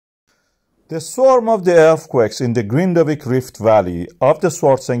The swarm of the earthquakes in the Grindavik Rift Valley of the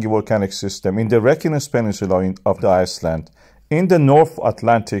Svartsengi volcanic system in the Reykjanes Peninsula of the Iceland in the North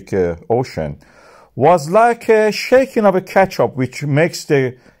Atlantic Ocean was like a shaking of a ketchup, which makes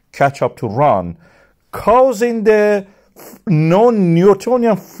the ketchup to run, causing the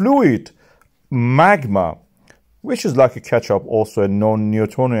non-Newtonian fluid magma, which is like a ketchup, also a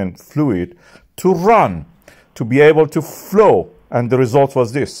non-Newtonian fluid, to run, to be able to flow. And the result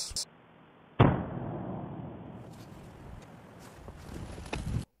was this.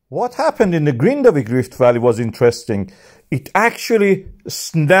 What happened in the Grindavik Rift Valley was interesting. It actually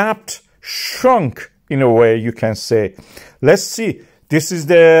snapped, shrunk in a way, you can say. Let's see. This is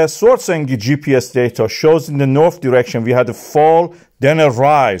the Svartsengi GPS data. Shows in the north direction we had a fall, then a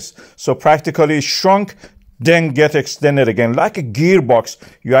rise. So practically it shrunk, then get extended again. Like a gearbox,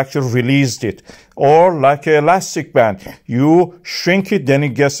 you actually released it. Or like an elastic band, you shrink it, then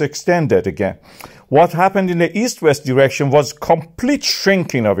it gets extended again. What happened in the east-west direction was complete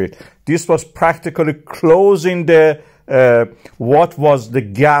shrinking of it. This was practically closing the what was the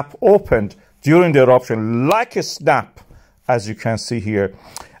gap opened during the eruption, like a snap, as you can see here.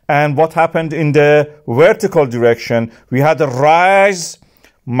 And what happened in the vertical direction, we had a rise,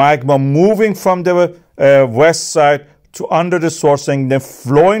 magma moving from the west side to under the Svartsengi, then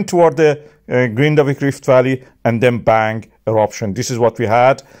flowing toward the Grindavik Rift Valley, and then bang, eruption. This is what we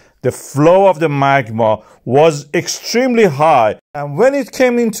had. The flow of the magma was extremely high, and when it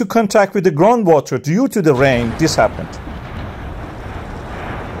came into contact with the groundwater due to the rain, this happened.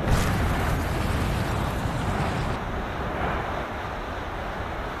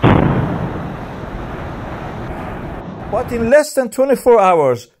 But in less than 24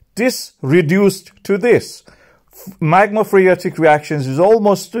 hours, this reduced to this. Magma phreatic reactions is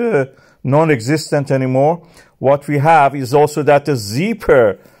almost non-existent anymore. What we have is also that the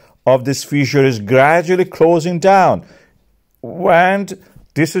zipper of this fissure is gradually closing down. And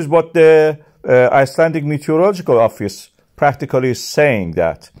this is what the Icelandic Meteorological Office practically is saying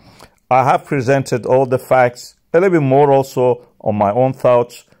that. I have presented all the facts, a little bit more also on my own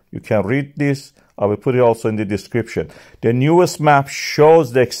thoughts. You can read this. I will put it also in the description. The newest map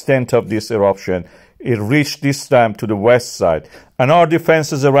shows the extent of this eruption. It reached this time to the west side. And our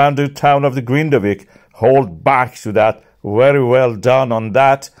defenses around the town of the Grindavik hold back to that. Very well done on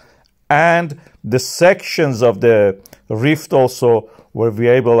that. And the sections of the rift also were we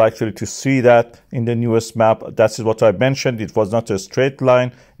able actually to see that in the newest map. That's what I mentioned. It was not a straight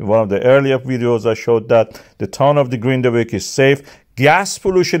line. In one of the earlier videos I showed that the town of the Grindavik is safe. Gas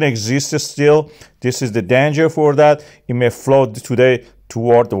pollution exists still. This is the danger for that. It may flow today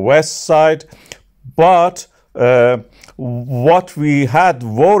toward the west side. But what we had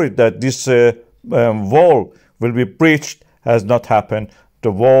worried that this wall will be breached has not happened.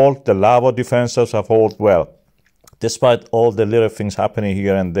 The wall, the lava defenses have held well. Despite all the little things happening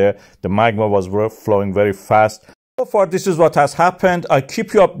here and there, the magma was flowing very fast. So far, this is what has happened. I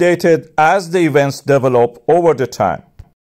keep you updated as the events develop over the time.